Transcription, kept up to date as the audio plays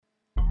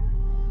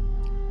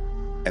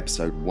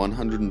episode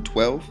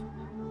 112,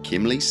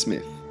 Kimberly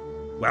Smith.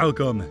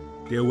 Welcome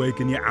to the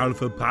Awaken Your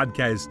Alpha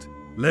podcast.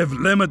 Live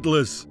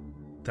limitless,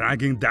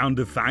 tracking down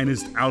the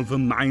finest alpha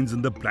minds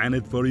on the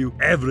planet for you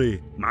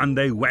every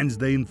Monday,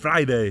 Wednesday, and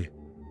Friday.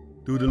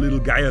 Do the little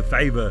guy a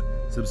favor,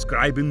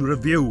 subscribe and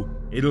review.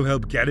 It'll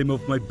help get him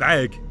off my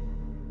back.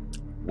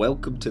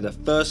 Welcome to the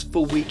first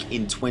full week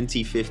in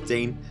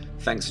 2015.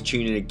 Thanks for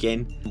tuning in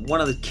again.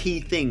 One of the key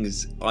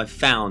things I've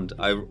found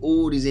over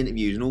all these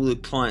interviews and all the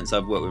clients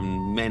I've worked with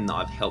and men that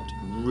I've helped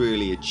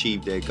really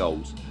achieve their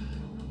goals.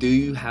 Do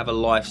you have a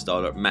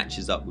lifestyle that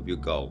matches up with your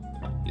goal?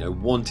 You know,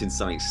 wanting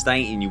something,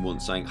 stating you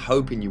want something,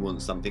 hoping you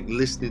want something,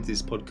 listening to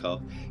this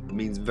podcast, it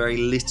means very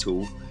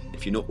little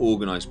if you're not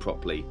organized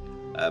properly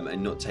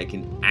and not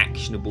taking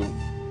actionable,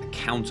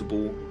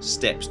 accountable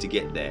steps to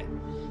get there.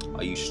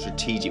 Are you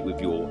strategic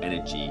with your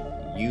energy?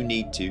 You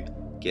need to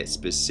get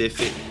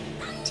specific,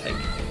 take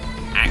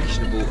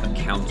actionable,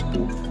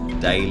 accountable,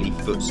 daily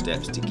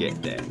footsteps to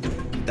get there.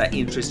 If that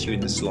interests you in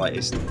the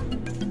slightest,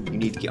 you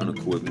need to get on a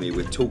call with me.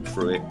 We'll talk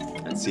through it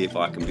and see if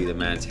I can be the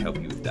man to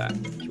help you with that.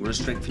 If you want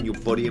to strengthen your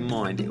body and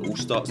mind, it all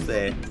starts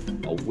there.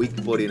 A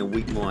weak body and a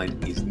weak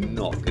mind is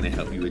not going to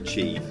help you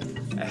achieve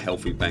a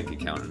healthy bank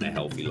account and a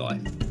healthy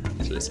life.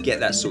 So let's get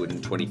that sorted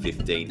in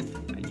 2015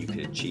 and you can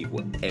achieve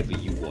whatever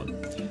you want.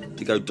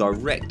 To go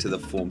direct to the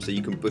form so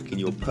you can book in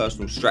your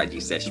personal strategy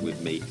session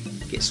with me,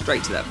 get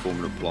straight to that form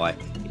and apply.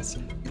 It's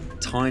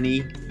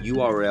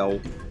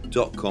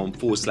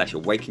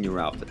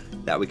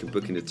tinyurl.com/awakenyouralpha. That we can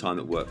book in a time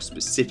that works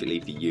specifically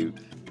for you.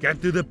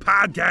 Get to the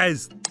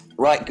podcast.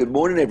 Right, good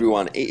morning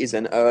everyone. It is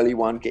an early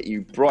one. Get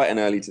you bright and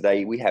early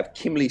today. We have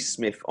Kimberly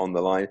Smith on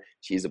the line.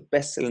 She is a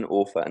best-selling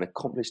author and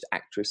accomplished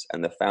actress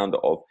and the founder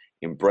of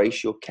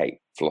Embrace Your Cape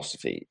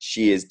philosophy.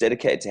 She is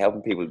dedicated to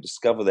helping people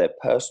discover their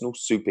personal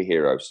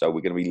superhero. So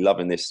we're going to be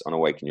loving this on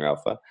Awaken Your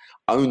Alpha.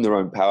 Own their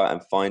own power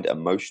and find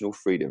emotional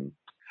freedom.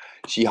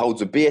 She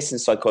holds a BS in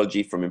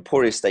psychology from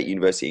Emporia State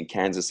University in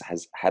Kansas,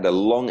 has had a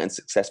long and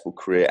successful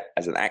career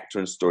as an actor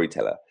and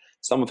storyteller.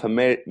 Some of her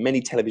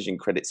many television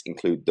credits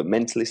include The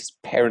Mentalist,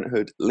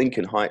 Parenthood,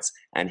 Lincoln Heights,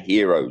 and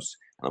Heroes.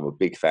 And I'm a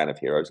big fan of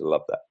Heroes. I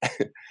love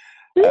that.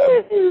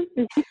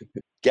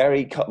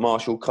 Gary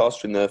Marshall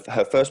cast in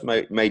her first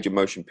major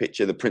motion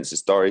picture, The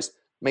Princess Diaries.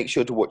 Make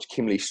sure to watch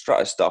Kimberly strut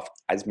her stuff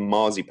as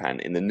Marzipan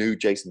in the new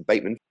Jason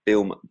Bateman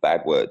film,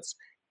 Bad Words.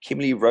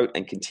 Kimberly wrote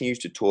and continues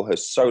to tour her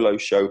solo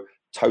show,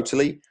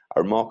 Totally,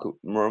 a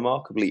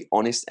remarkably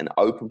honest and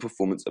open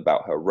performance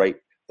about her rape,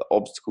 the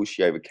obstacles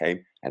she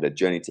overcame, and her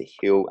journey to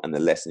heal and the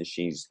lessons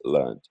she's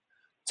learned.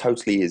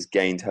 Totally has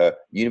gained her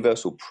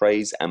universal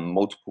praise and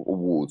multiple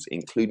awards,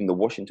 including the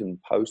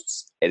Washington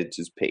Post's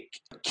editor's pick.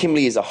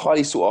 Kimberly is a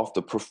highly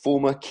sought-after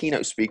performer,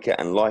 keynote speaker,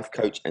 and life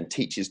coach, and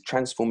teaches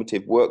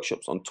transformative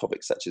workshops on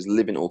topics such as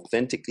living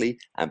authentically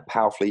and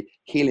powerfully,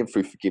 healing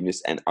through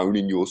forgiveness, and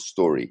owning your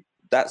story.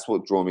 That's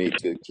what drew me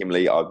to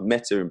Kimberly. I've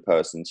met her in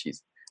person.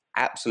 She's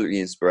absolutely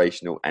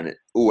inspirational and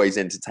always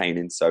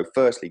entertaining. So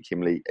firstly,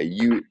 Kimberly, are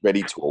you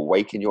ready to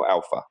awaken your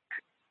alpha?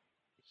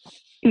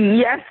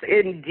 Yes,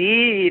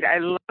 indeed. I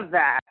love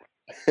that.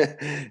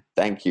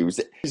 Thank you.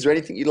 Is there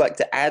anything you'd like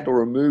to add or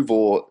remove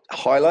or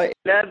highlight?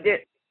 Loved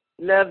it.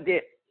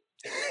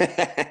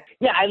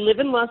 Yeah, I live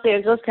in Los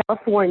Angeles,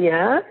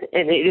 California,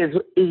 and it is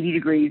 80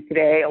 degrees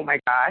today. Oh my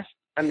gosh,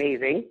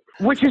 amazing.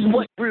 Which is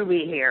what drew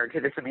me here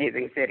to this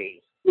amazing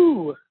city.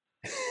 Ooh.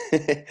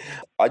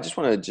 I just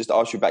want to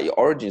ask you about your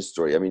origin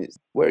story. I mean,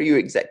 where are you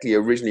exactly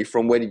originally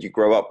from? Where did you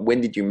grow up?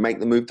 When did you make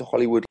the move to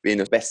Hollywood?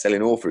 Being a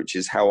best-selling author, which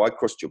is how I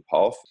crossed your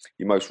path.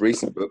 Your most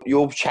recent book,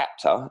 your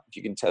chapter, if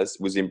you can tell us,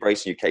 was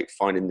Embracing Your Cape,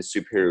 Finding the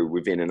Superhero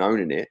Within and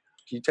Owning It.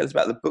 Can you tell us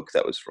about the book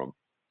that was from?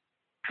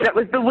 That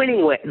was The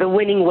Winning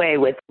Way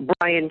with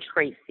Brian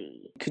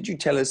Tracy. Could you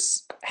tell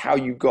us how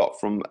you got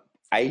from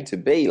A to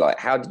B? Like,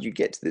 how did you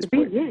get to this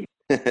point?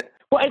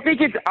 Well, I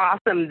think it's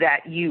awesome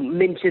that you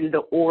mentioned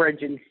the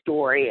origin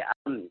story.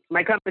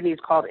 My company is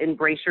called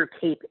Embrace Your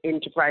Cape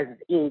Enterprises,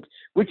 Inc.,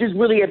 which is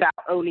really about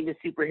owning the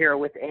superhero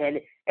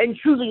within and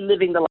truly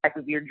living the life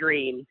of your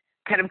dreams,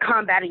 kind of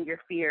combating your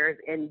fears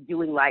and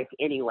doing life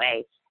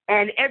anyway.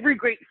 And every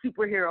great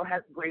superhero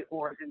has a great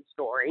origin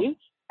story.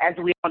 As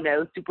we all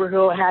know,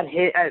 Superman had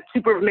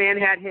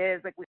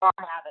his, like we all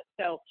have it.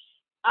 So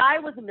I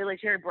was a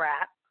military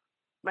brat.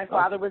 My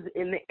father was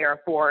in the Air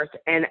Force,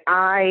 and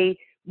I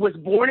was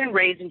born and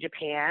raised in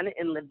Japan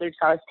and lived there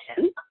till I was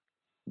 10,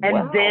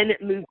 and then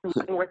moved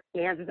to North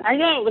Kansas. I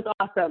know, it was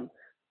awesome.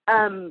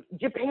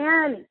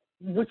 Japan,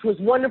 which was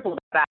wonderful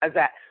about it, is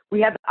that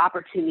we had the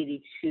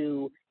opportunity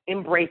to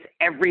embrace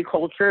every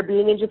culture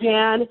being in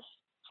Japan.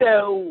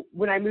 So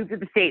when I moved to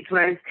the States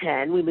when I was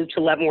 10, we moved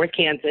to Leavenworth,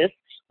 Kansas,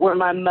 where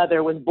my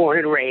mother was born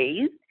and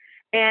raised.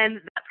 And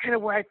that's kind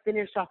of where I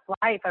finished off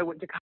life. I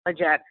went to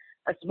college at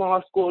a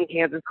small school in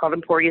Kansas called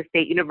Emporia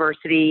State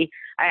University.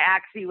 I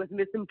actually was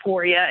Miss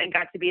Emporia and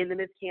got to be in the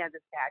Miss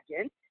Kansas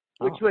pageant,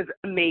 which was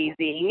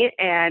amazing.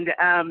 And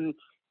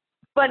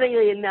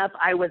funnily enough,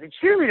 I was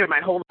a cheerleader my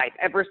whole life,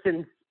 ever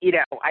since,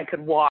 I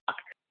could walk.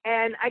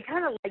 And I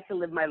kind of like to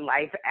live my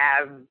life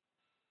as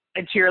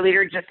a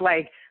cheerleader, just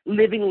like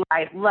living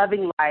life,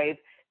 loving life,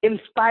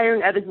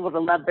 inspiring other people to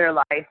love their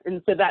life.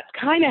 And so that's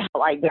kind of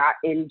how I got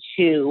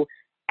into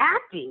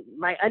acting.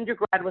 My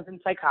undergrad was in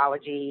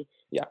psychology.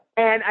 Yeah.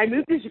 And I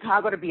moved to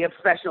Chicago to be a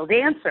professional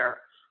dancer.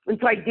 And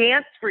so I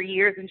danced for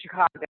years in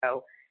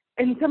Chicago.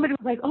 And somebody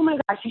was like, oh my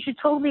gosh, you should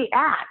totally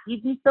act.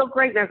 You'd be so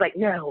great. And I was like,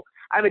 no,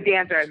 I'm a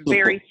dancer. I'm a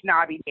very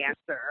snobby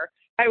dancer.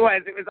 It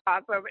was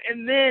awesome.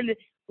 And then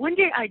one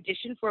day I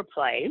auditioned for a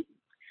play.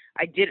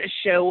 I did a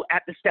show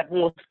at the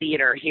Steppenwolf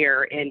Theater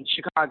here in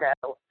Chicago,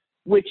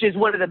 which is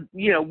one of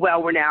the,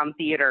 well-renowned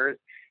theaters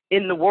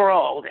in the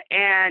world.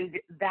 And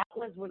that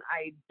was when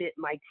I bit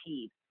my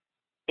teeth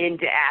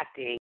into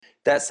acting.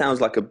 That sounds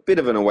like a bit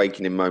of an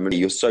awakening moment.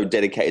 You're so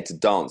dedicated to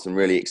dance and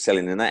really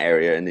excelling in that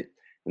area. And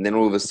then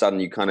all of a sudden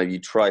you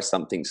try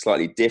something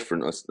slightly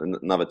different or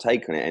another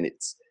take on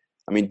it.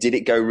 And did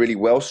it go really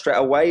well straight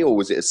away, or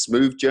was it a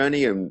smooth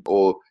journey,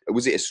 or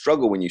was it a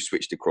struggle when you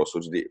switched across,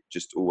 or did it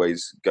just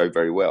always go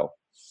very well?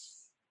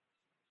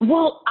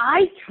 Well,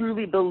 I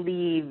truly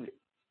believe,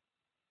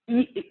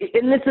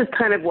 and this is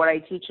kind of what I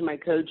teach in my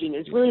coaching,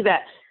 is really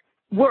that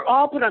we're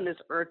all put on this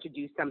earth to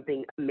do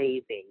something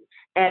amazing.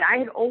 And I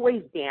had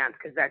always danced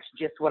because that's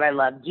just what I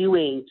love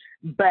doing,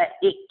 but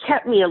it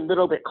kept me a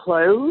little bit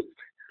closed.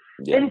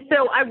 Yeah. And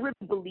so I really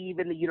believe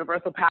in the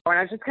universal power. And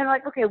I was just kind of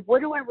like, okay,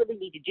 what do I really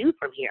need to do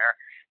from here?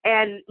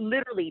 And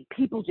literally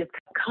people just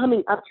kept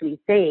coming up to me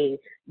saying,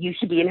 you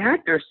should be an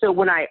actor. So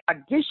when I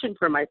auditioned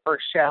for my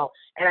first show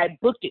and I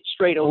booked it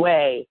straight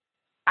away,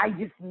 I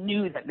just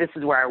knew that this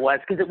is where I was,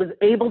 because it was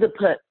able to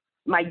put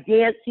my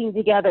dancing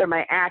together,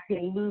 my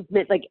acting,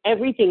 movement, like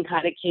everything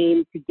kind of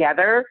came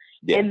together.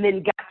 Yeah. And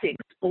then got to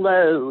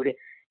explode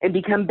and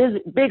become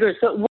bigger.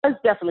 So it was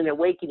definitely an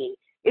awakening.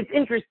 It's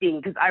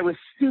interesting because I was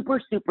super,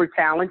 super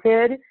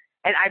talented,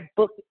 and I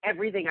booked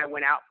everything I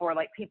went out for.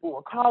 Like, people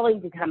were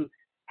calling to come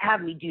have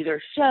me do their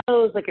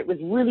shows. Like, it was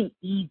really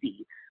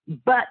easy.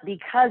 But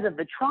because of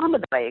the trauma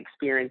that I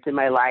experienced in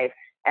my life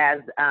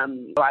as I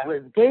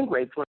was gang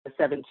raped when I was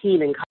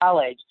 17 in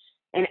college,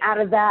 and out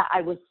of that,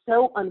 I was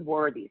so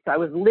unworthy. So I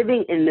was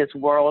living in this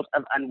world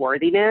of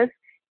unworthiness.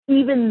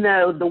 Even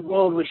though the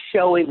world was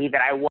showing me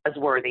that I was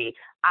worthy,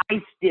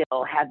 I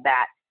still had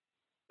that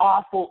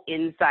awful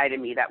inside of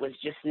me that was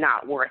just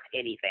not worth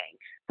anything.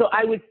 So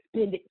I would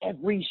spend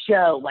every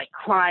show like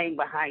crying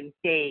behind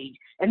stage,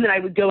 and then I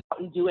would go out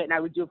and do it, and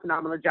I would do a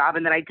phenomenal job,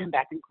 and then I'd come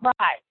back and cry.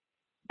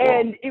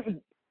 And it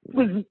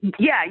was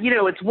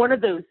it's one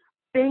of those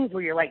things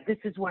where you're like, this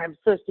is where I'm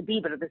supposed to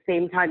be, but at the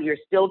same time, you're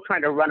still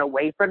trying to run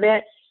away from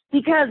it,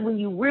 because when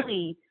you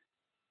really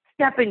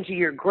step into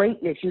your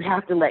greatness, you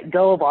have to let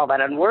go of all that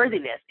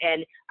unworthiness.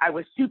 And I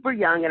was super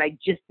young, and I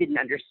just didn't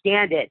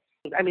understand it.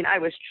 I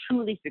was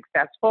truly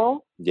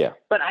successful,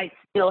 but I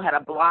still had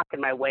a block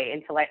in my way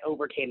until I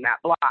overcame that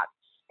block.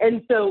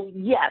 And so,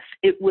 yes,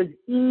 it was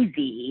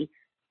easy,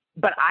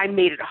 but I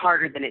made it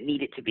harder than it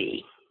needed to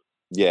be.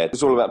 Yeah,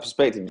 it's all about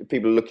perspective.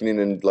 People are looking in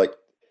and like,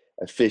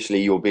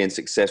 officially you're being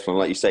successful. And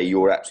like you say,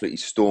 you're absolutely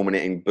storming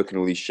it and booking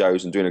all these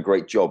shows and doing a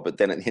great job. But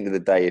then at the end of the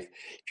day, if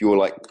you're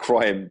like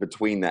crying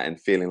between that and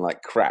feeling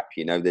like crap,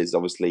 there's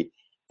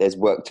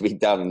work to be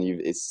done,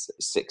 and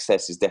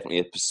success is definitely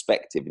a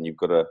perspective, and you've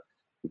got to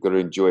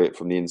enjoy it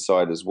from the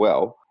inside as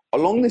well.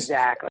 Along this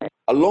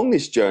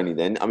journey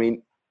then,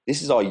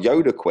 this is our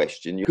Yoda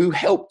question. Who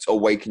helped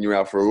awaken your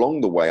alpha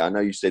along the way? I know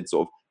you said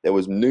sort of there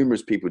was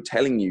numerous people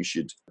telling you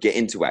should get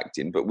into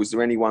acting, but was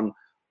there anyone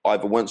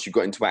either once you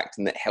got into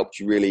acting that helped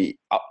you really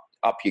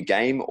up your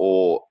game,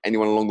 or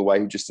anyone along the way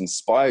who just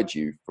inspired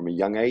you from a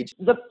young age?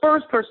 The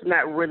first person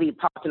that really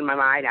popped in my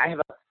mind, I have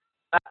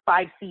a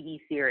 5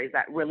 CD series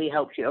that really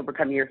helps you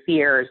overcome your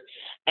fears.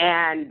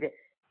 And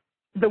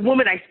the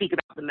woman I speak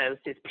about the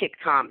most is Pick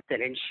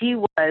Thompson, and she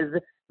was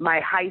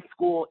my high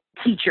school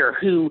teacher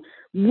who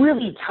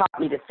really taught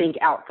me to think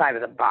outside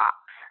of the box.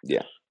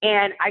 Yeah.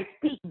 And I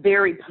speak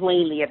very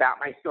plainly about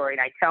my story,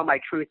 and I tell my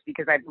truth,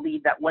 because I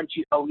believe that once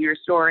you own your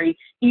story,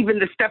 even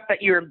the stuff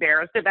that you're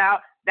embarrassed about,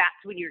 that's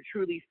when you're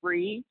truly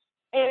free.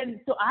 And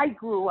so I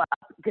grew up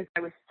because I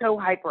was so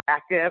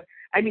hyperactive.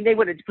 They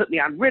wanted to put me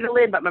on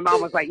Ritalin, but my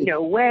mom was like,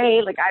 no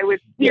way. Like, I was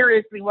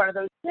seriously one of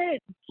those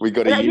kids. We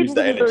got to use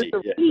that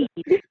energy.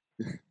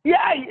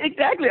 Yeah,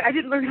 exactly. I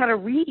didn't learn how to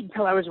read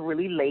until I was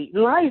really late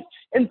in life.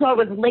 And so I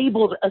was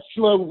labeled a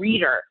slow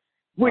reader,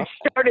 which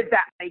started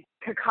that like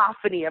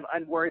cacophony of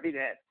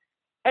unworthiness.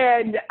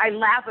 And I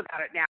laugh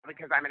about it now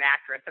because I'm an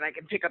actress and I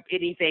can pick up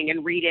anything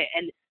and read it.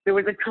 And there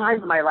was a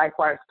time in my life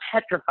where I was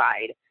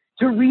petrified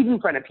to read in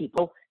front of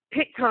people.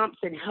 Pick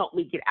Thompson helped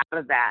me get out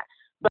of that.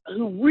 But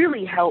who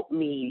really helped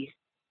me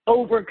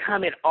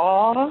overcome it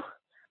all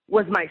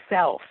was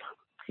myself.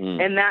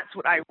 And that's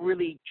what I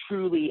really,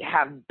 truly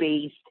have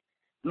based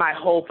my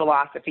whole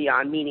philosophy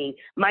on, meaning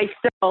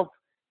myself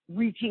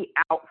reaching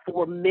out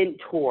for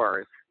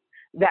mentors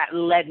that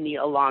led me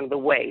along the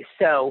way.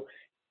 So,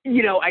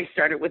 I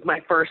started with my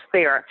first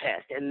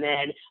therapist, and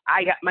then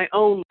I got my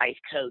own life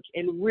coach,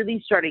 and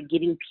really started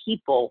getting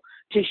people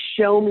to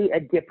show me a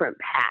different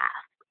path.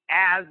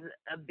 As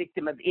a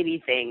victim of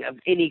anything, of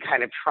any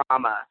kind of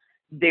trauma,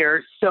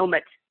 there's so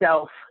much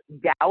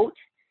self-doubt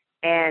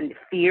and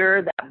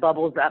fear that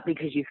bubbles up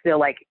because you feel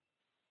like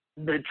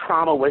the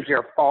trauma was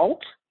your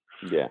fault.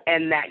 Yeah.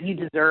 And that you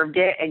deserved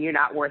it and you're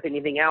not worth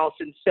anything else.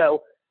 And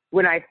so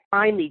when I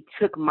finally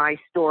took my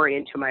story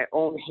into my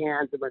own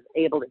hands and was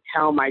able to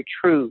tell my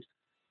truth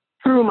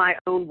through my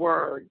own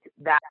words,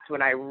 that's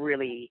when I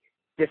really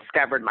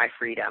discovered my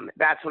freedom.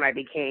 That's when I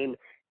became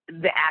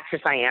the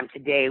actress I am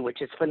today,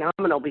 which is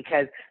phenomenal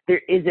because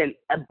there isn't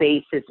a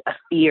basis of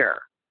fear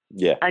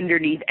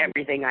underneath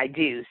everything I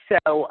do.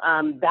 So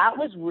that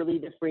was really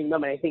the freeing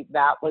moment. I think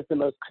that was the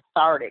most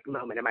cathartic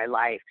moment in my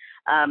life.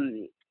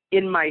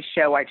 In my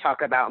show, I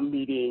talk about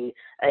meeting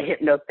a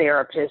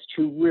hypnotherapist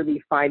who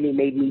really finally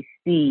made me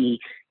see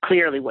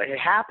clearly what had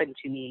happened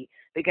to me,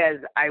 because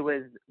I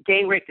was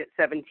gang raped at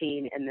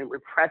 17 and then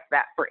repressed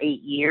that for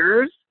 8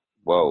 years.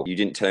 Whoa. You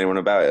didn't tell anyone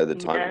about it at the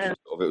time? No.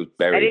 It was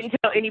buried. I didn't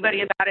tell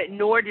anybody about it,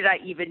 nor did I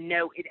even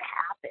know it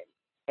happened.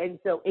 And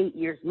so 8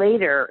 years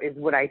later is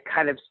when I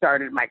kind of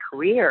started my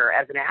career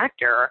as an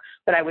actor,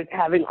 but I was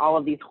having all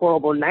of these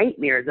horrible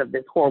nightmares of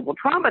this horrible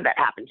trauma that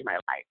happened to my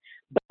life.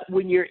 But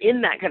when you're in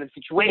that kind of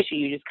situation,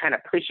 you just kind of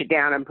push it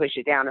down and push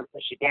it down and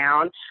push it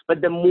down. But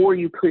the more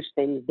you push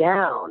things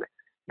down,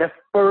 the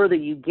further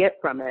you get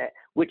from it,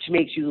 which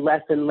makes you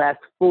less and less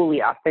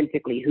fully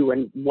authentically who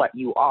and what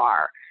you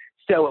are.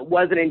 So it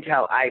wasn't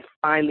until I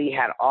finally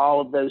had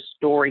all of those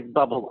stories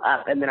bubble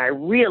up and then I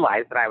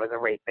realized that I was a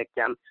rape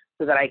victim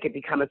so that I could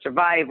become a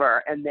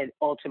survivor and then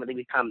ultimately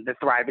become the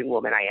thriving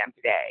woman I am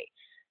today.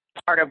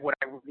 Part of what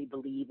I really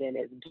believe in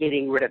is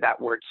getting rid of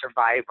that word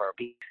survivor.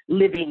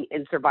 Living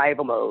in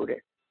survival mode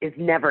is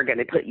never going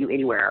to put you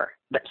anywhere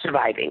but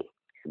surviving.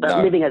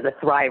 But living as a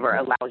thriver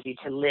allows you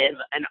to live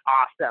an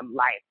awesome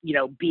life, you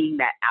know, being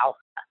that alpha,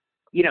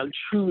 you know,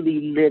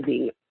 truly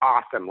living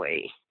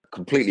awesomely.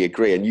 Completely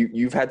agree. And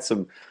you've had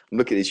some,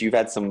 look at this, you've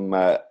had some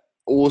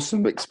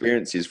awesome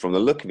experiences from the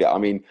look of it. I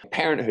mean,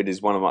 Parenthood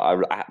is one of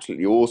my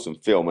absolutely awesome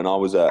film. And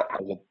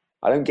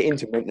I don't get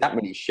into that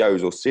many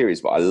shows or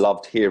series, but I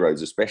loved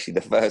Heroes, especially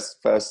the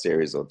first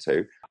series or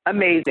two.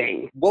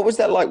 Amazing. What was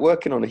that like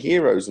working on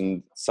Heroes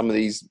and some of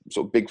these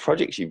sort of big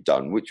projects you've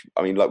done? Which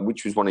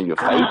was one of your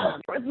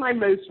favorites? It was my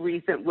most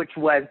recent, which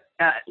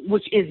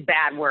is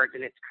Bad Words,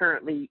 and it's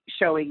currently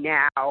showing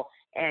now.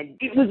 And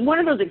it was one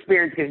of those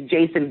experiences.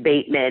 Jason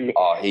Bateman.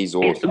 Oh, he's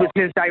awesome. It was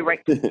his right?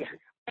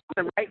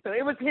 So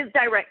it was his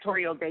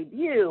directorial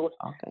debut.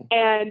 Okay.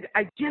 And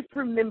I just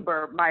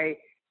remember my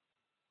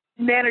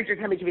manager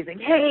coming to me saying,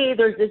 "Hey,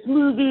 there's this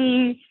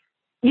movie,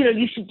 you know,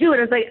 you should do it."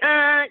 I was like,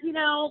 you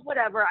know,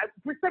 whatever.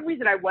 For some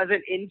reason, I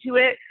wasn't into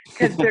it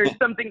because there's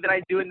something that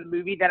I do in the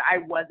movie that I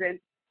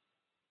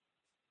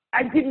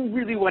didn't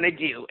really want to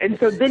do. And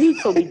so then he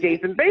told me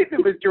Jason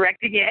Bateman was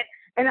directing it.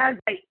 And I was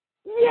like,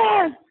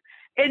 yes.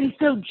 And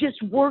so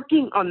just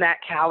working on that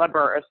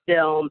caliber of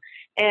film.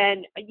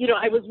 And, you know,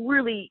 it was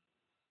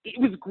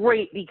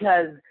great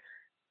because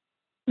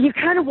you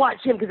kind of watch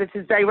him because it's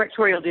his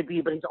directorial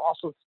debut, but he's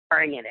also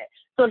starring in it.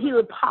 So he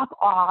would pop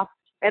off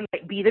and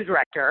like be the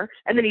director,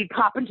 and then he'd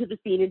pop into the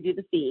scene and do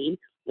the scene.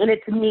 And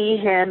it's me,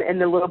 him,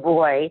 and the little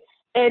boy.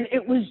 And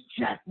it was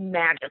just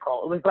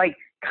magical. It was like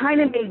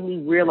kind of made me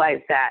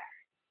realize that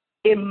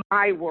in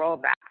my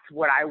world, that's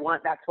what I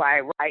want. That's why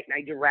I write and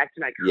I direct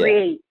and I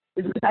create.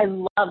 Is because I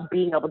love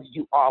being able to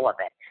do all of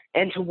it.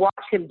 And to watch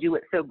him do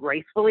it so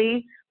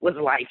gracefully was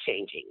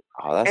life-changing.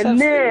 Oh, that's and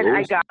then awesome.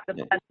 I got the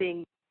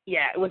blessing.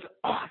 Yeah, it was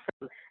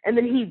awesome. And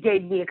then he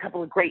gave me a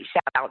couple of great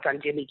shout-outs on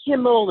Jimmy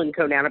Kimmel and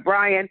Conan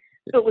O'Brien.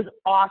 So it was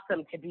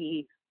awesome to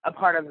be a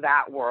part of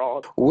that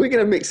world. We're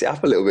going to mix it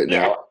up a little bit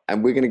now,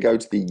 and we're going to go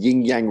to the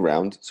yin-yang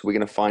round. So we're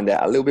going to find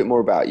out a little bit more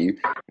about you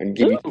and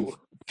give you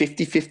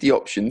 50-50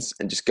 options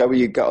and just go where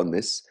you gut on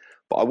this.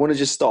 But I want to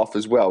just start off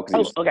as well,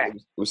 because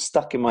it was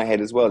stuck in my head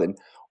as well. Then,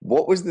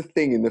 what was the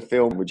thing in the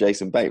film with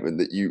Jason Bateman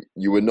that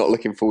you were not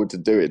looking forward to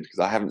doing? Because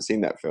I haven't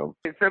seen that film.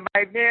 So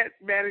my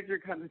manager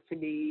comes to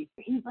me.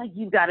 He's like,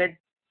 "You got to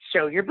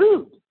show your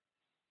boobs."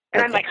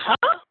 And I'm like, "Huh?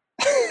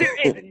 There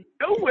is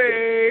no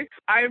way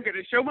I am going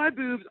to show my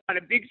boobs on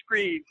a big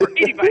screen for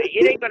anybody.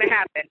 It ain't going to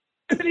happen."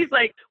 And he's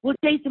like, "Well,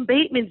 Jason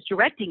Bateman's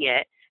directing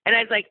it." And I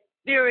was like,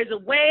 "There is a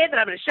way that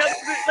I'm going to show the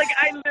boobs." Like,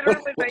 I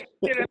literally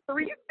did a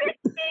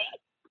 360.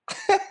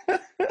 I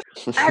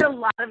had a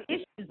lot of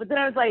issues, but then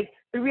I was like,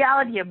 the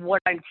reality of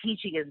what I'm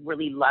teaching is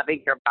really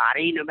loving your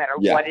body, no matter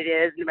what it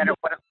is, no matter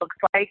what it looks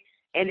like,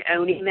 and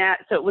owning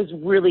that. So it was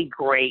really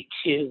great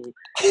to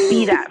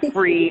be that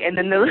free. And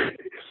then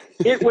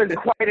it was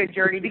quite a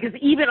journey, because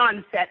even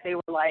on set, they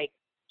were like,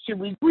 should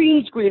we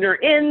green screen her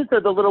in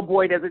so the little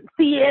boy doesn't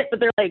see it?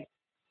 But they're like,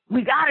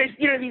 we got it.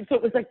 You know what I mean? So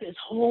it was like this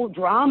whole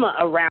drama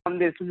around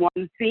this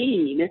one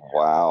scene.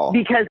 Wow.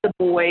 Because the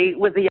boy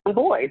was a young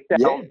boy. So.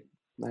 Yeah.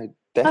 No,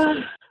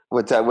 definitely.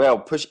 It's all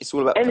about pushing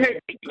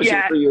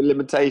through your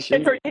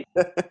limitations.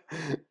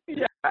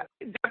 Yeah,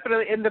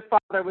 definitely. And the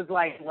father was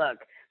like, "Look,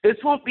 this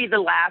won't be the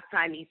last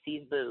time he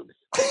sees boobs."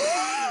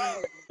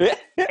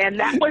 And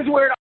that was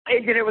where it all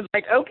ended. It was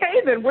like,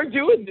 okay, then we're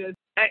doing this.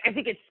 I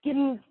think it's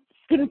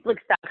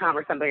Skinflix.com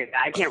or something like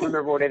that. I can't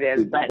remember what it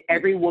is, but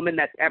every woman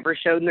that's ever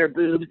shown their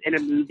boobs in a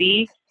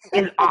movie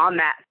is on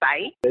that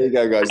site. There you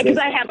go, guys. Because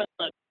I haven't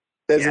looked.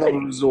 There's another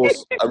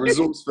resource. A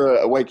resource for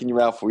Awaken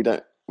Your Alpha.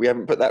 We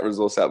haven't put that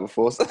resource out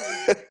before. So.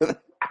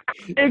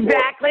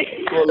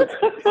 Exactly.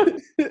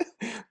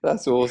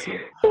 That's awesome.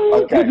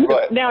 Okay,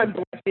 right. Now I'm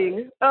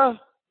blushing. Oh.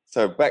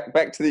 So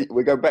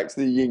we go back to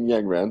the yin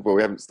yang round where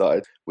we haven't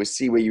started. We'll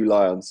see where you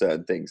lie on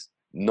certain things.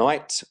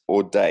 Night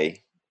or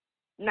day?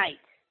 Night.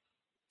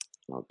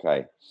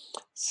 Okay.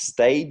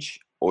 Stage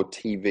or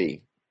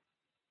TV?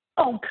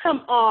 Oh, come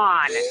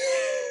on.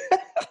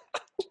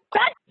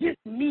 That's just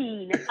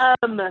mean.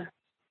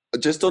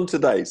 Just on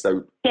today.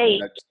 So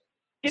stage.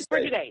 Just for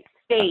today.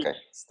 Stage. Okay.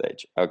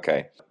 Stage.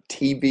 Okay.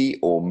 TV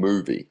or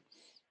movie?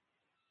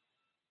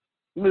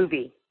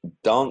 Movie.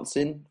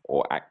 Dancing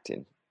or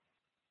acting?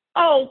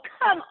 Oh,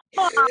 come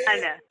on.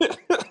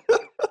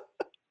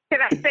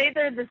 Can I say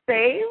they're the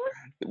same?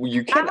 Well,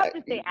 you can. I have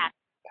to say acting.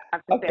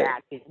 Say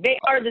acting. They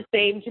are the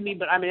same to me,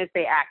 but I'm going to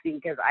say acting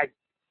because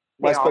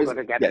they all go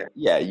together.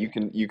 Yeah, you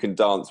can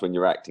dance when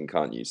you're acting,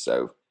 can't you?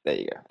 So there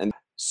you go. And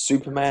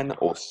Superman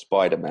or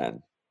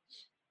Spider-Man?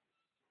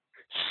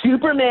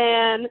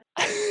 Superman.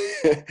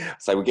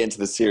 So we're getting to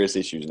the serious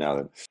issues now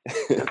then.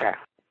 Okay.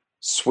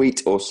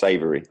 Sweet or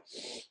savory?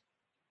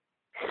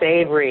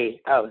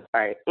 Savory. Oh,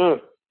 sorry.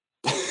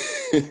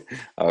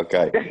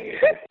 Okay.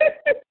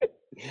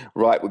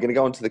 Right, we're going to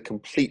go on to the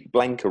complete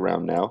blank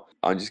around now.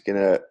 I'm just going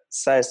to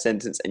say a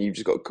sentence and you've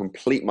just got to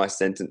complete my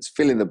sentence,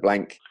 fill in the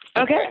blank.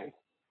 Okay.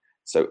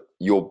 So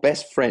your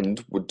best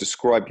friend would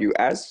describe you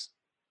as?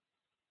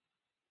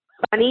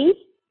 Funny,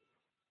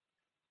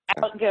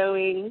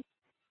 outgoing,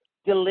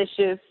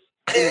 delicious,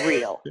 and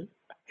real.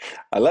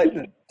 I like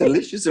that.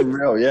 Delicious and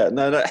real, yeah.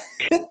 No.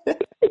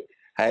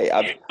 Hey,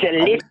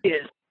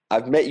 delicious.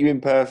 I've met you in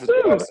person,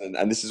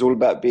 and this is all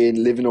about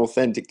living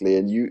authentically,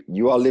 and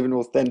you are living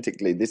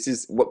authentically. This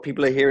is what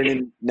people are hearing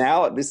in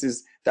now.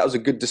 That was a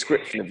good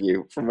description of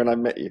you from when I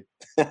met you.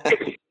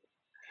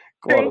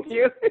 Thank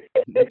you.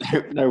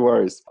 No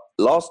worries.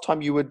 Last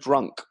time you were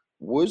drunk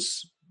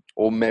was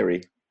or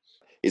merry?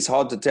 It's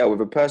hard to tell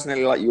with a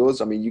personality like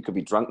yours. I mean, you could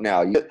be drunk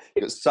now.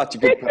 You're such a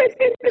good person.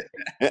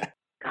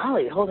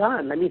 Golly, hold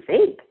on. Let me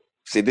think.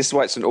 See, this is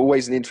why it's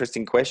always an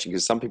interesting question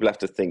because some people have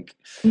to think.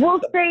 We'll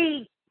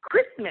say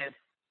Christmas.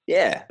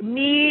 Yeah.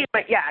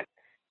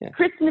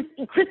 Christmas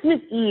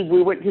Eve,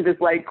 we went to this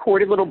like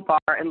cordy little bar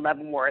in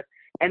Leavenworth,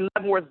 and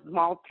Leavenworth's a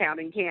small town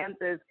in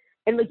Kansas,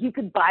 and like you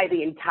could buy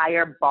the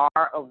entire bar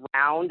a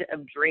round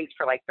of drinks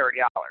for like $30.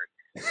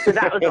 So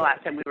that was the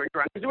last time we were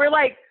drunk. Because we were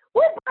like,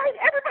 we're buying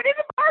everybody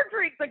the bar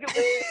drinks. Like it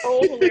was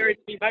so hilarious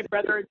to me, my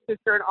brother and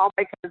sister and all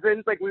my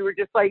cousins. Like we were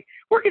just like,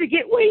 we're gonna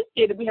get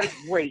wasted, and we had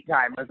a great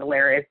time. It was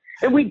hilarious,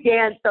 and we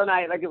danced all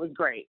night. Like it was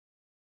great.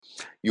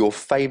 Your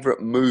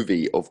favorite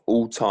movie of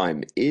all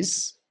time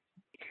is?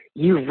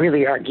 You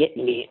really are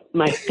getting me.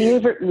 My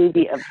favorite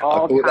movie of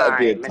all time. I thought that'd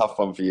be a tough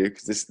one for you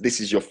because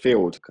this is your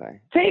field. Okay.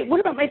 Say,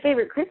 what about my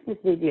favorite Christmas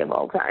movie of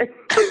all time?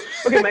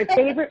 Okay, my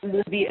favorite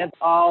movie of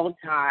all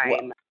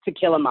time, To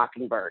Kill a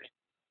Mockingbird.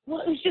 Well,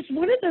 it was just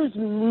one of those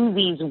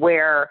movies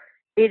where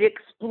it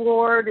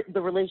explored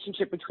the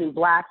relationship between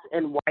blacks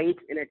and whites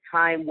in a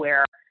time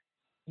where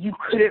you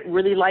couldn't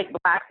really like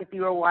blacks if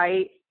you were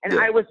white. And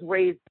I was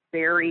raised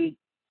very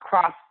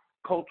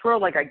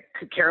cross-cultural. Like I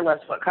could care less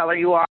what color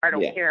you are. I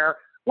don't care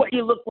what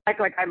you look like.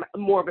 Like I'm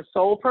more of a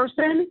soul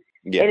person.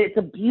 Yeah. And it's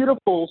a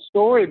beautiful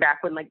story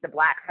back when like the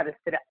blacks had to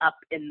sit up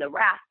in the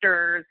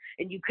rafters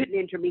and you couldn't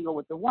intermingle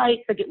with the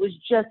whites. Like it was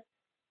just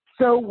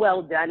so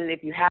well done. And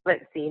if you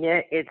haven't seen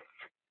it,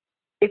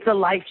 it's a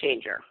life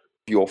changer.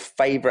 Your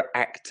favorite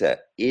actor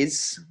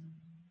is?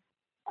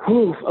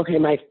 Okay,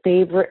 my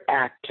favorite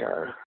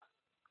actor.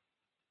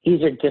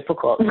 These are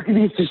difficult.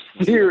 These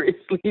are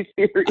seriously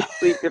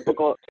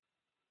difficult.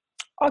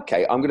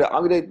 Okay, I'm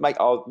gonna make.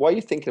 While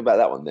you're thinking about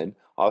that one, then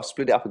I'll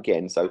split it up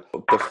again. So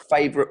the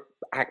favorite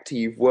actor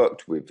you've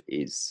worked with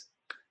is?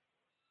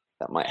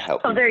 That might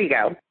help. Oh, there you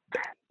go.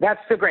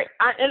 That's so great.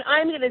 And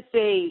I'm gonna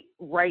say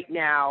right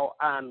now,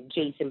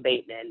 Jason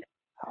Bateman.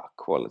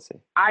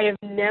 Quality. I have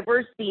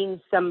never seen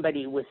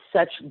somebody with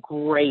such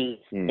grace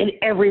in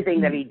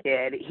everything that he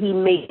did. He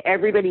made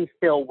everybody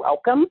feel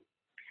welcome.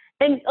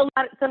 And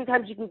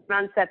sometimes you can get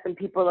on sets and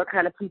people are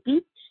kind of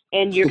poopy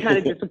and you're kind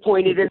of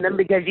disappointed in them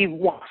because you've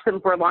watched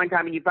them for a long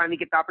time and you finally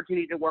get the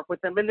opportunity to work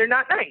with them and they're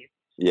not nice.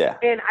 Yeah.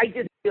 And I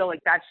just feel like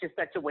that's just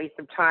such a waste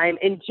of time.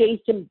 And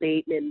Jason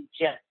Bateman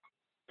just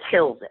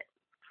kills it.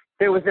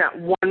 There was not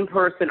one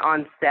person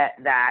on set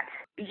that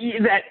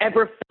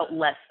ever felt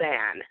less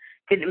than.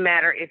 Didn't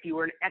matter if you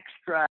were an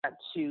extra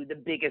to the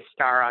biggest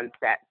star on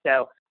set.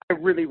 So I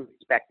really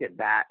respected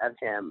that of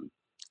him.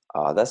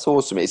 That's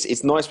awesome.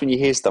 It's nice when you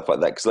hear stuff like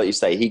that because, like you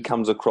say, he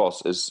comes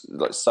across as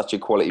like such a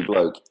quality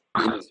bloke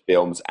in his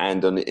films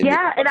and on.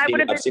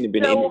 I've seen him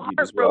been interviewed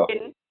as well.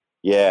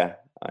 Yeah.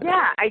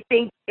 I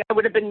think I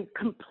would have been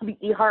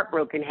completely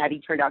heartbroken had he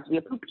turned out to be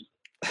a poopy.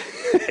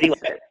 But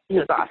he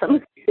was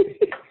awesome.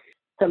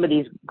 Some of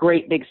these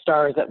great big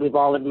stars that we've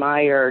all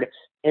admired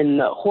and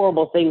the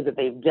horrible things that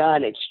they've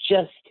done. It's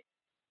just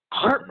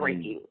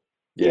heartbreaking.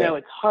 Yeah. You know,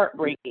 it's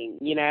heartbreaking,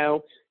 you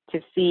know, to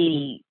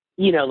see,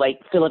 you know, like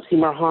Philip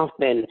Seymour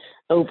Hoffman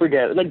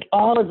overdose, like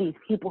all of these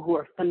people who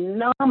are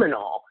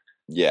phenomenal.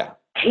 Yeah.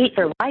 Hate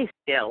their life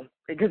still,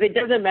 because it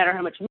doesn't matter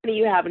how much money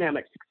you have and how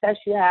much success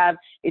you have.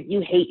 If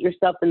you hate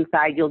yourself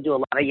inside, you'll do a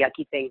lot of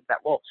yucky things that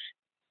will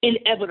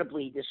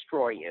inevitably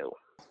destroy you.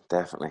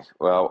 Definitely.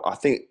 Well, I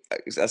think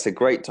that's a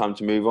great time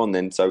to move on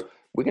then. So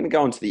we're going to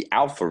go on to the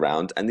alpha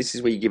round, and this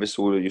is where you give us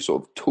all of your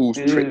sort of tools,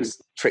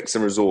 tricks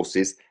and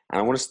resources. And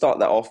I want to start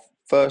that off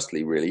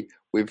firstly, really,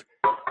 with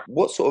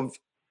what sort of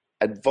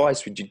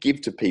advice would you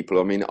give to people?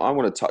 I mean, I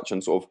want to touch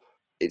on sort of,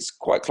 it's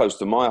quite close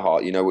to my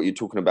heart, you know, what you're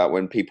talking about,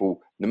 when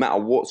people, no matter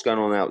what's going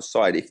on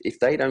outside, if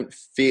they don't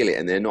feel it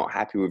and they're not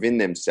happy within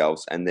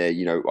themselves, and they're,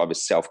 you know, either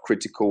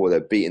self-critical or they're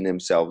beating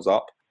themselves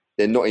up,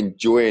 they're not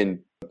enjoying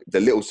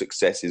the little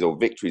successes or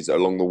victories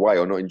along the way,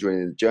 or not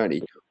enjoying the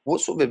journey.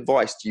 What sort of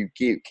advice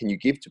can you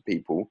give to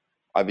people,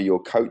 either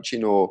your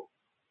coaching or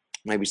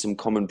maybe some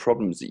common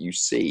problems that you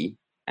see,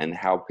 and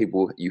how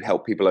you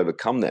help people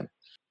overcome them?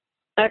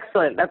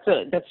 Excellent.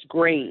 That's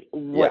great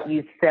what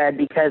you said,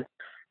 because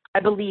I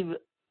believe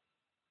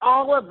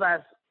all of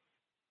us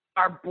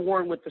are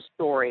born with the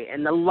story,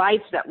 and the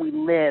life that we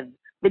live,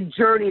 the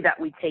journey that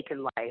we take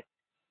in life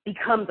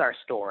becomes our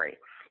story.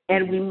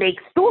 And we make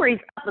stories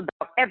up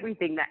about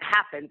everything that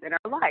happens in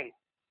our life.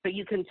 So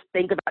you can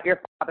think about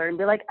your father and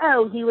be like,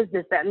 oh, he was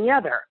this, that, and the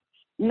other.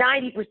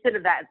 90%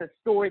 of that is a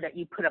story that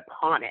you put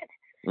upon it.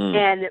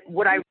 And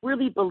what I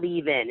really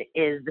believe in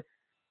is,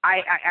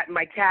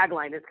 my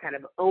tagline is kind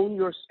of own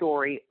your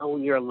story,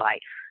 own your life.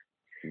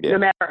 No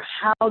matter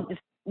how,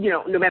 you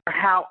know, no matter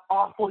how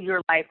awful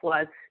your life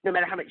was, no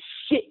matter how much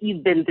shit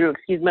you've been through,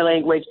 excuse my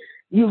language,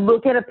 you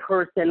look at a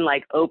person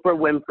like Oprah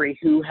Winfrey,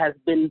 who has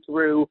been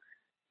through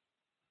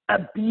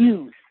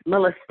abuse,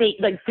 molestation,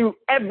 like through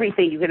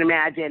everything you can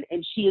imagine.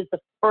 And she is the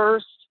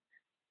first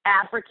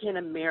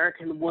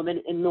African-American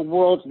woman in the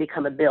world to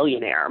become a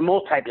billionaire,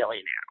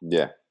 multi-billionaire.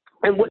 Yeah.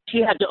 And what she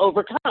had to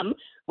overcome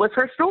was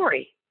her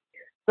story.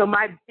 So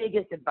my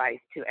biggest advice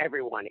to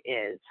everyone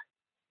is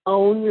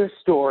own your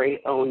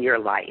story, own your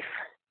life.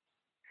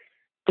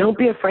 Don't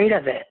be afraid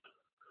of it.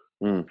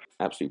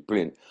 Absolutely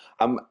brilliant.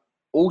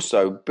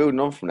 Also, building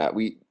on from that,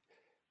 we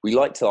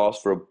like to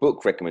ask for a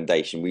book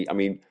recommendation. We've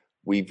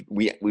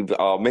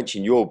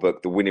mentioned your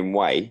book, The Winning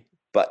Way,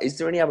 but is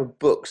there any other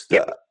books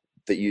that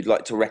you'd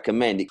like to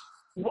recommend?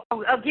 Well,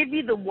 I'll give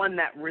you the one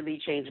that really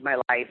changed my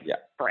life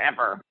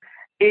forever.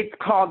 It's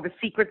called The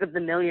Secrets of the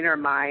Millionaire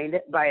Mind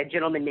by a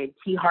gentleman named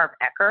T. Harv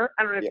Eker.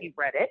 I don't know if you've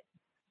read it.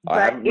 I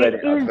haven't read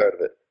it. I've heard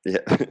of it.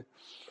 Yeah.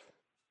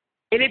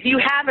 And if you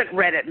haven't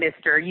read it,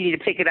 mister, you need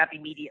to pick it up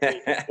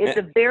immediately. It's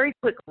a very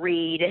quick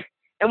read.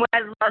 And what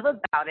I love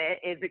about it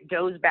is it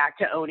goes back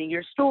to owning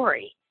your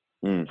story.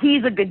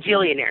 He's a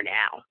gajillionaire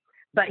now,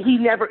 but he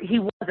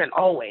wasn't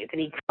always. And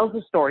he tells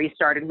the story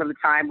starting from the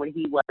time when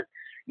he was,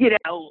 you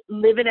know,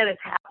 living at his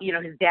house, you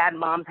know, his dad and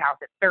mom's house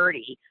at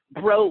 30,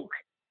 broke,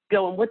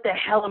 going, what the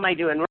hell am I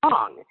doing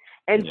wrong?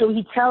 And so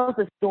he tells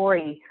the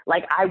story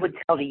like I would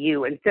tell to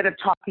you, instead of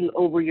talking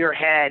over your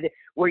head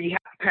where you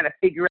have to kind of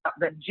figure out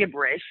the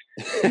gibberish.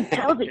 He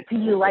tells it to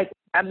you like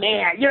a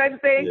man. You know what I'm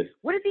saying? Yes.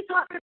 What is he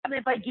talking about?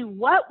 If I do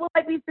what, will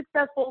I be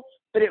successful?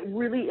 But it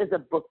really is a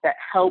book that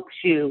helps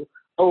you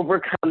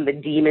overcome the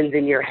demons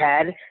in your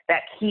head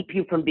that keep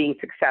you from being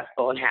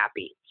successful and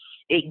happy.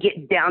 It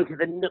gets down to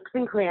the nooks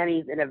and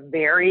crannies in a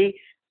very,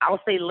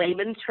 I'll say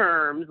layman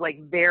terms,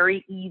 like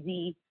very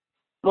easy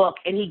book.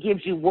 And he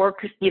gives you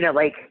work, you know,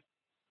 like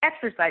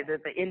exercises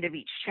at the end of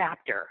each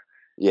chapter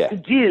to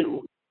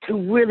do to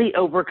really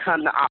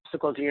overcome the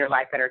obstacles in your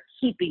life that are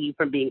keeping you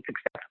from being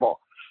successful.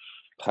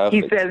 Perfect.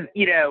 He says,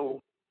 you know,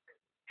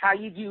 how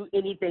you do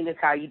anything is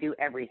how you do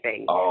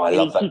everything. Oh, I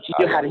love that. He teaches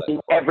you how to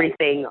do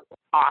everything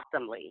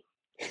awesomely.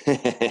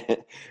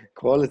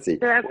 Quality.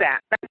 So that's that.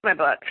 That's my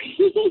book.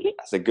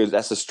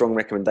 That's a strong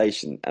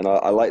recommendation. And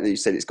I like that you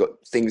said it's got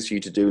things for you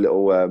to do,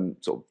 little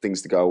sort of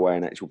things to go away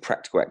and actual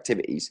practical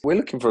activities. We're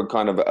looking for a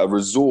kind of a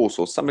resource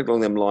or something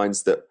along them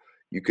lines that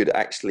you could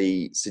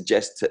actually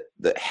suggest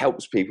that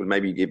helps people.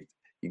 Maybe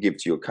you give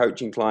to your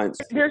coaching clients.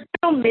 There's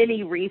so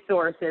many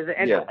resources.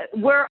 And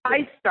where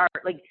I start,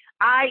 like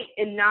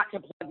and not to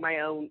plug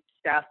my own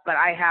stuff, but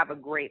I have a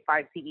great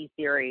 5 CD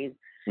series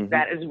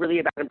that is really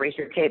about Embrace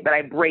Your Cape, but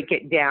I break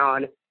it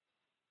down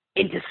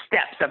into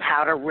steps of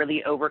how to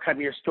really overcome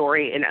your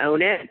story and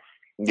own it.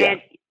 Yeah.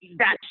 And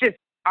that's just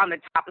on the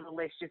top of the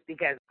list just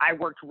because I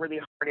worked really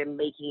hard in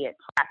making it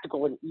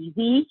practical and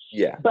easy.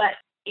 Yeah. But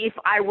if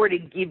I were to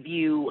give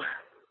you...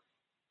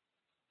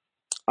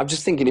 I'm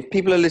just thinking, if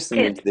people are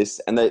listening to this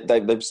and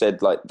they've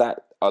said like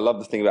that, I love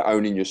the thing about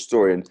owning your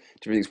story and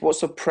different things.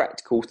 What's a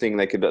practical thing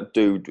they could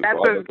do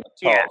to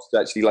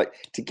actually like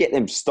to get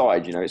them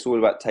started? You know, it's all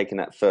about taking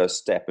that first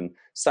step and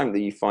something that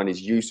you find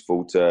is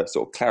useful to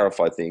sort of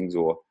clarify things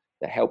or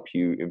to help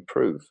you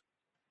improve.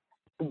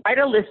 Write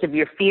a list of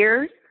your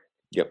fears,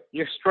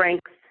 your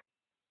strengths,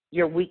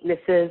 your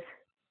weaknesses,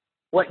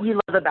 what you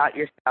love about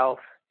yourself,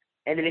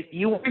 And then if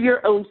you were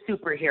your own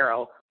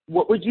superhero,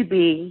 what would you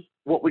be?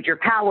 What would your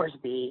powers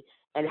be?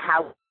 And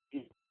how would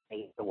you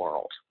save the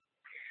world?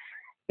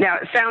 Now,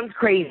 it sounds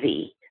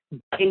crazy,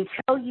 but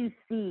until you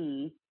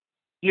see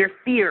your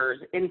fears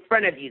in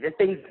front of you, the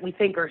things we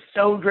think are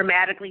so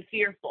dramatically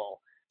fearful,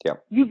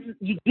 you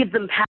give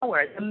them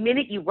power. The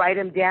minute you write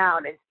them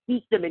down and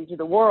speak them into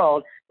the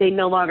world, they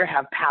no longer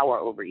have power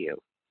over you.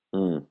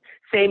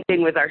 Same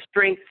thing with our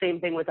strengths, same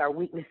thing with our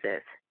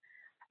weaknesses.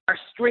 Our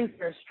strengths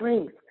are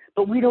strengths,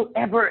 but we don't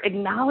ever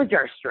acknowledge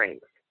our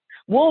strengths.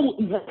 We'll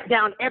write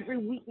down every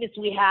weakness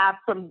we have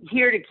from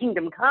here to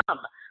kingdom come,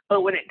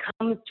 but when it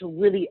comes to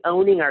really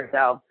owning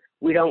ourselves,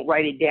 we don't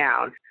write it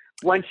down.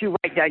 Once you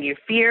write down your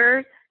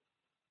fears,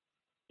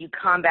 you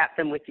combat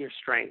them with your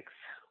strengths.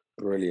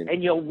 Brilliant.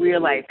 And you'll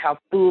realize how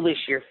foolish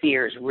your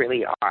fears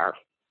really are.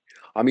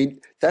 I mean,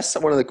 that's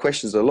one of the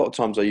questions a lot of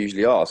times I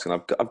usually ask, and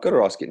I've got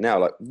to ask it now,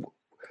 like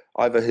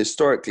either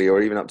historically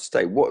or even up to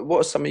date. What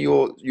are some of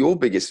your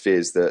biggest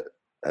fears that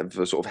have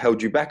sort of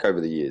held you back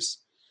over the years?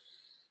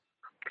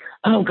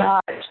 Oh,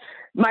 gosh.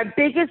 My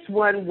biggest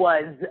one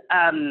was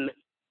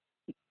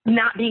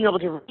not being able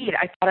to read.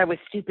 I thought I was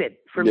stupid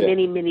for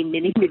many, many,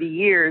 many, many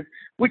years,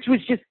 which was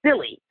just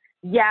silly.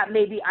 Yeah,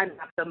 maybe I'm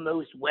not the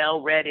most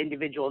well-read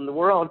individual in the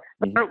world,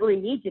 but I don't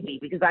really need to be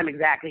because I'm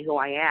exactly who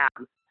I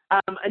am.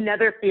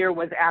 Another fear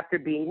was after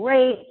being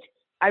raped,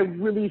 I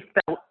really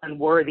felt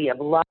unworthy of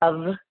love,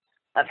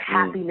 of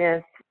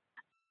happiness.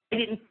 I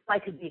didn't feel I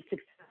could be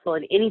successful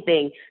in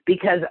anything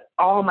because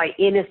all my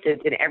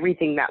innocence and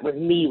everything that was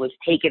me was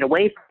taken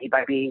away from me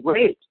by being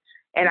raped.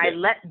 And I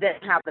let them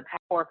have the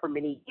power for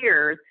many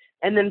years.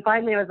 And then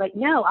finally I was like,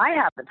 no, I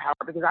have the power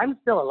because I'm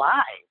still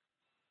alive.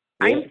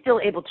 I'm still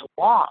able to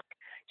walk.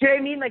 Do you know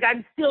what I mean? Like,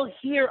 I'm still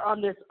here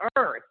on this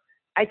earth.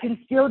 I can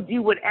still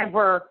do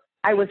whatever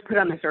I was put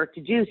on this earth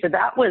to do. So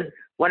that was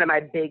one of my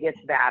biggest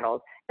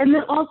battles. And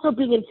then also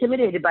being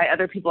intimidated by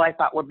other people I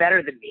thought were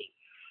better than me.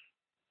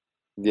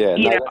 Yeah.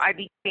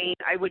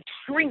 I would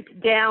shrink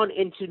down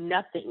into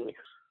nothing.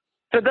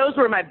 So those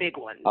were my big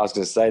ones. I was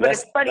going to say, but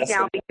it's funny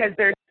now because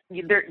they're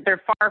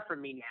far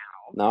from me now.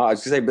 No, I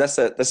was going to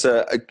say, but that's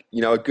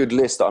a good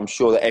list that I'm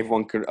sure that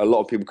a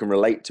lot of people can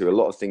relate to. A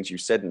lot of things you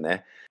said in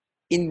there.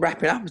 In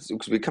wrapping up,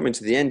 because we're coming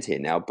to the end here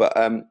now, but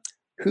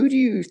who do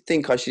you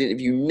think I should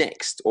interview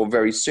next or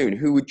very soon?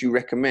 Who would you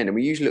recommend? And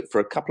we usually look for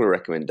a couple of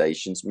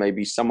recommendations,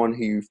 maybe someone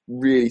who you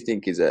really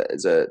think is a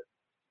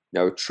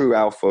true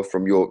alpha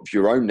from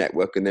your own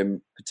network, and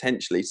then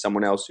potentially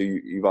someone else who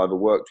you've either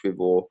worked with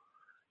or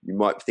you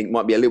might think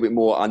might be a little bit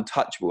more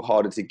untouchable,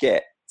 harder to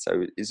get. So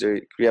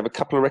could we have a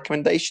couple of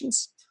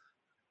recommendations?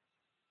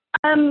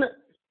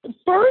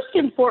 First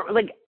and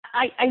foremost,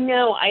 I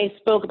know I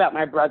spoke about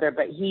my brother,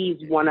 but he's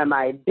one of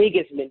my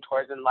biggest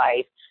mentors in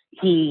life.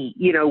 He,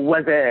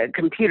 was a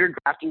computer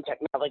drafting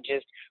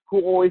technologist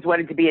who always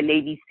wanted to be a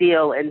Navy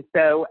SEAL. And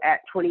so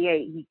at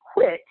 28, he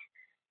quit,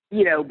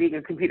 being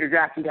a computer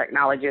drafting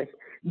technologist,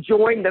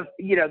 joined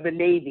the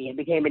Navy and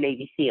became a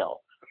Navy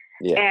SEAL.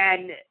 Yeah.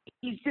 And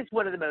he's just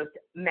one of the most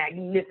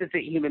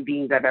magnificent human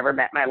beings I've ever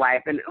met in my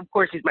life. And of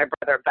course, he's my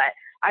brother, but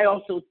I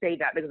also say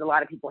that because a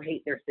lot of people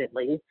hate their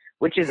siblings,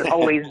 which is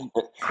always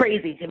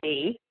crazy to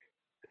me.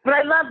 But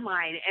I love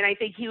mine, and I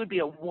think he would be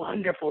a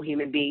wonderful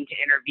human being to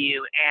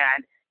interview,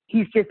 and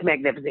he's just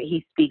magnificent.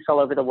 He speaks all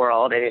over the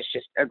world, and is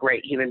just a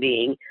great human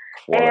being.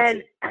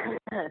 Quality.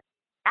 And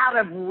out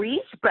of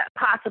reach, but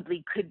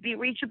possibly could be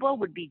reachable,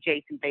 would be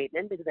Jason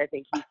Bateman, because I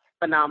think he's a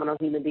phenomenal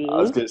human being. I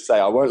was going to say,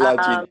 I won't lie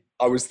to you,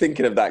 I was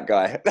thinking of that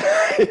guy.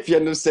 If you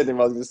hadn't have said him,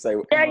 I was going to say.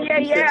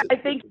 Yeah. I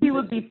think he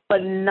would be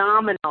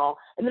phenomenal.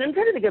 And then I'm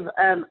trying to think of,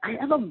 I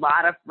have a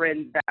lot of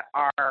friends that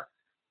are,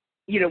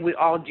 we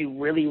all do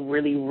really,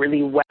 really,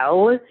 really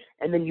well.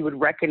 And then you would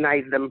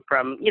recognize them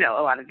from, a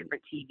lot of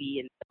different TV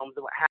and films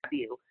and what have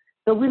you.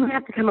 So we might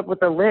have to come up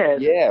with a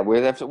list. Yeah,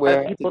 we'll have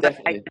to people that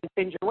I can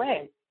send your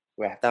way.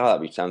 Well,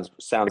 that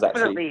sounds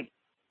absolutely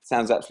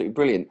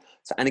brilliant.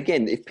 So, and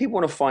again, if people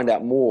want to find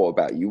out more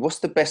about you, what's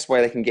the best way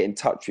they can get in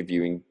touch with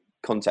you and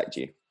contact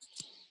you?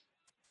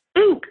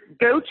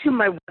 Go to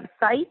my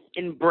website,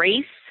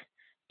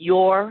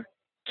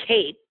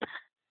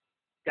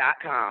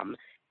 embraceyourcape.com.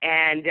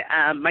 And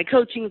my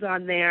coaching's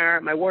on there,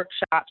 my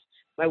workshops,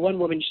 my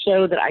one-woman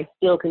show that I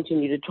still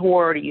continue to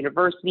tour to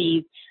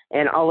universities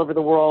and all over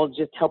the world,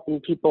 just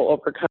helping people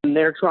overcome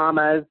their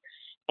traumas.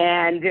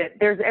 And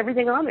there's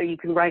everything on there. You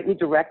can write me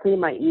directly.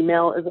 My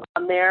email is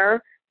on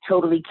there,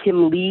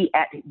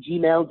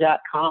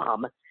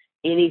 totallyKimLee@gmail.com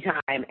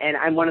anytime. And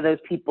I'm one of those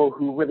people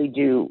who really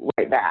do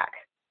write back.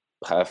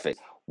 Perfect.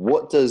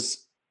 What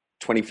does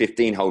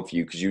 2015 hold for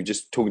you? Because you were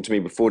just talking to me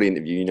before the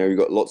interview. You've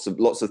got lots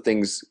of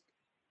things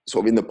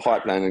sort of in the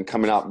pipeline and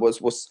coming up.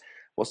 What's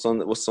on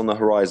the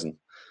horizon?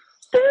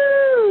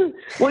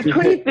 Well,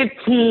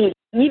 2015.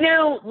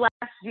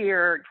 Last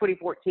year,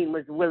 2014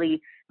 was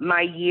really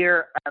my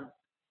year of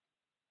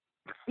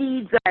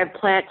seeds that I've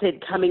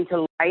planted coming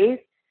to life.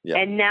 Yeah.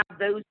 And now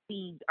those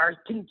seeds are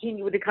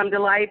continuing to come to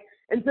life.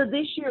 And so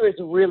this year is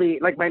really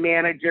like my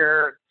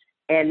manager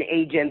and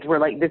agents were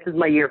like, this is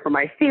my year for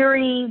my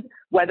series,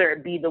 whether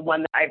it be the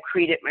one that I've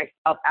created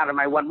myself out of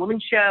my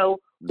one-woman show,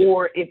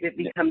 or if it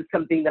becomes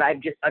something that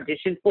I've just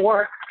auditioned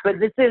for.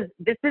 But this is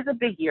a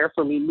big year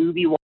for me,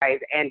 movie-wise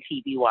and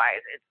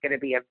TV-wise. It's going to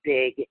be a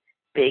big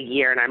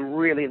year, and I'm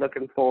really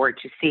looking forward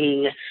to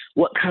seeing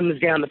what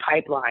comes down the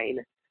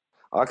pipeline.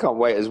 I can't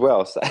wait as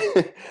well. So,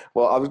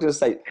 well, I was going to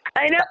say,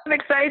 I know, I'm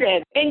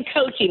excited. And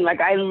coaching, like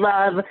I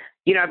love,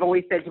 I've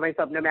always said to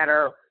myself, no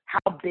matter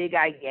how big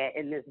I get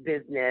in this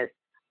business,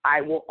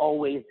 I will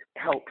always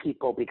help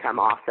people become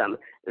awesome.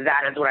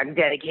 That is what I'm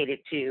dedicated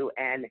to,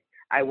 and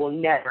I will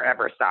never,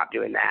 ever stop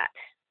doing that.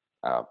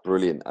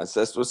 Brilliant.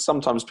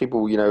 Sometimes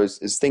people,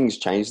 as things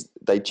change,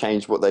 they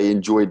change what they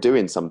enjoy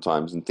doing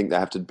sometimes and think they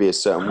have to be a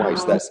certain way.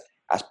 So that's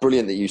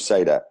brilliant that you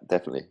say that,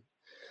 definitely.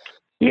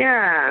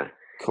 Yeah.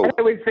 Cool. And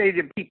I always say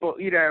to people,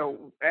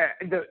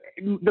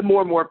 the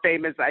more and more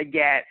famous I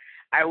get,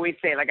 I always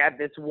say, like, I have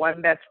this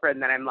one best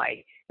friend that I'm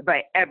like, if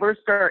I ever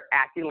start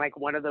acting like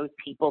one of those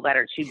people that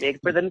are too big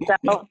for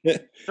themselves,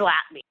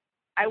 slap me.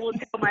 I will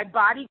tell my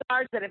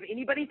bodyguards that if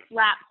anybody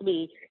slaps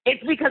me,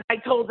 it's because I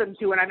told them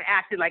to and I'm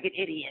acting like an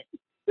idiot.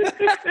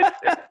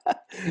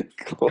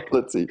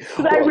 Quality.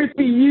 Because I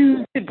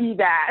refuse to be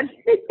that.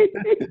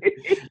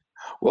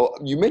 Well,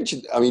 you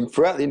mentioned,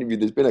 throughout the interview,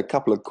 there's been a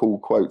couple of cool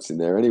quotes in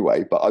there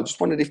anyway, but I just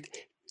wondered if,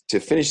 to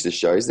finish the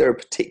show, is there a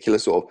particular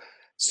sort of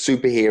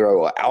superhero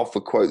or alpha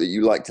quote that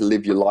you like to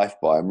live your life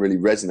by and really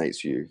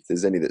resonates with you, if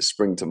there's any that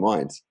spring to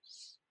mind?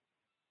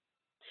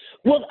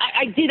 Well,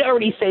 I did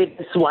already say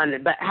this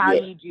one, but how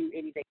you do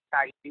anything is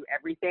how you do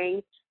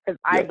everything. Because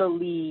I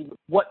believe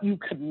what you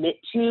commit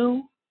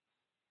to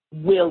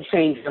will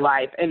change your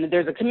life. And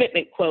there's a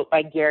commitment quote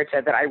by Goethe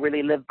that I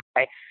really live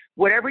by.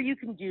 Whatever you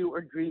can do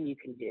or dream you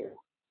can do,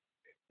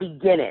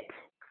 begin it.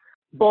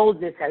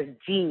 Boldness has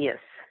genius,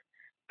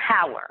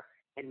 power,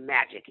 and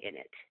magic in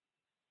it.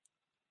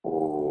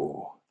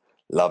 Oh,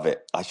 love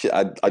it. I just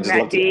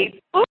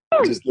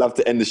love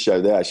to end the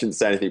show there. I shouldn't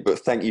say anything, but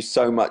thank you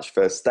so much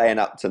for staying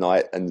up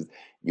tonight, and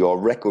you're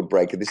a record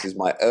breaker. This is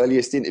my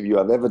earliest interview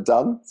I've ever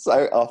done.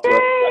 So after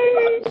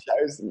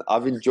shows, and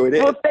I've enjoyed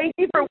it. Well, thank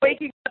you for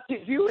waking up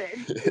to do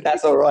it.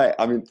 That's all right.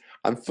 I'm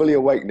fully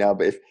awake now,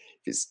 but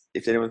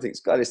if anyone thinks,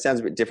 God, it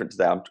sounds a bit different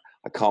today,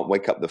 I can't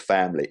wake up the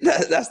family.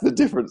 That's the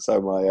difference.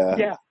 So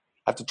I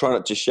have to try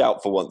not to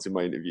shout for once in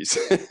my interviews.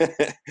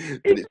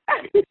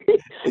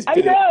 I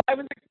know. I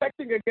was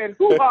expecting a good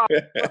hoo-ha.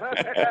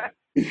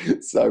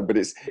 But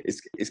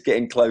it's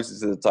getting closer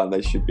to the time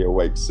they should be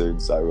awake soon.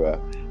 So it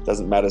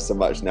doesn't matter so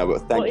much now.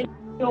 But thank you.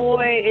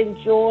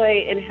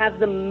 Enjoy, and have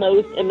the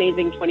most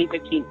amazing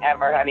 2015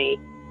 ever, honey.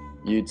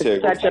 You too.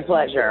 It's such a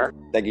pleasure.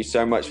 Thank you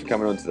so much for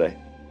coming on today.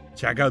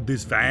 Check out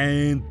this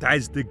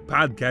fantastic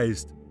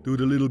podcast. Do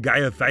the little guy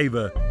a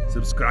favor.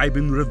 Subscribe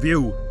and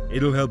review.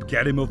 It'll help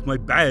get him off my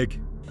back.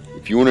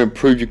 If you want to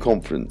improve your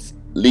confidence,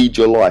 lead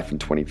your life in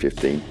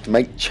 2015, to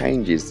make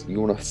changes, you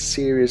want a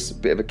serious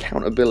bit of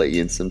accountability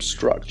and some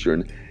structure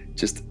and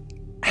just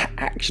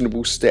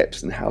actionable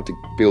steps in how to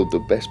build the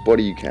best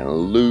body you can,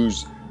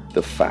 lose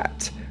the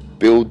fat,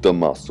 build the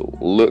muscle,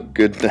 look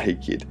good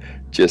naked,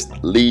 just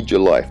lead your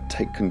life,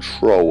 take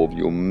control of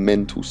your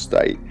mental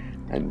state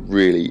and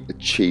really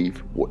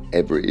achieve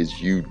whatever it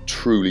is you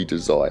truly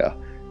desire.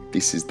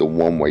 This is the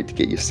one way to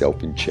get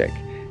yourself in check,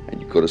 and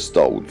you've got to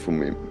start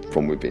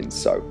from within.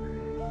 So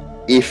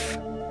if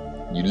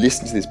you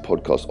listen to this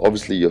podcast,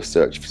 obviously you're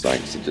searching for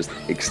something, so just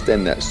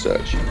extend that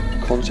search.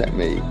 Contact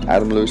me,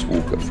 Adam Lewis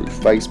Walker, through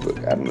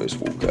Facebook, Adam Lewis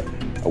Walker.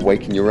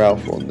 Awaken Your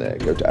Alpha on there.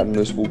 Go to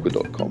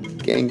adamlewiswalker.com.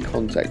 Get in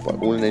contact by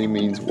all and any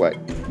means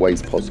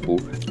ways possible.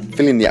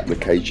 Fill in the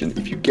application.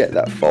 If you get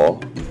that far,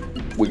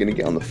 we're going to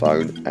get on the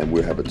phone and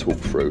we'll have a talk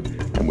through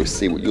and we'll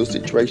see what your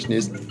situation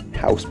is,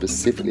 how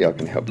specifically I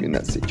can help you in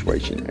that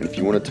situation. And if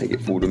you want to take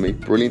it forward with me,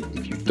 brilliant.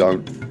 If you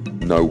don't,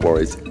 no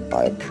worries.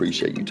 I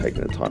appreciate you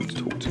taking the time to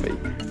talk to me,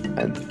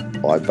 and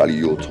I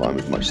value your time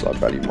as much as I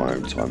value my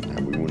own time,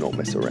 and we will not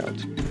mess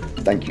around.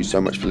 Thank you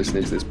so much for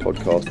listening to this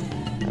podcast,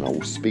 and I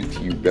will speak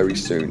to you very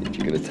soon if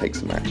you're going to take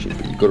some action.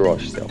 But you've got to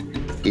ask yourself,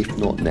 if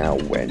not now,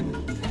 when?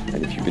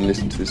 And if you've been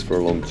listening to this for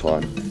a long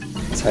time,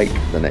 take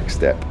the next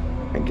step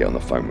and get on the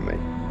phone with me.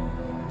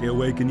 The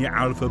Awaken Your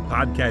Alpha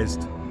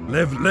podcast.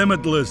 Live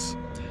limitless.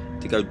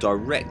 To go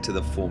direct to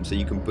the form so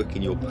you can book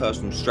in your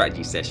personal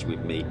strategy session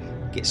with me,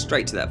 get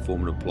straight to that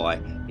form and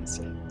apply. It's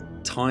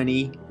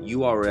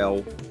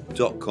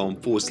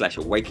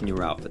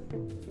tinyurl.com/awakenyouralpha.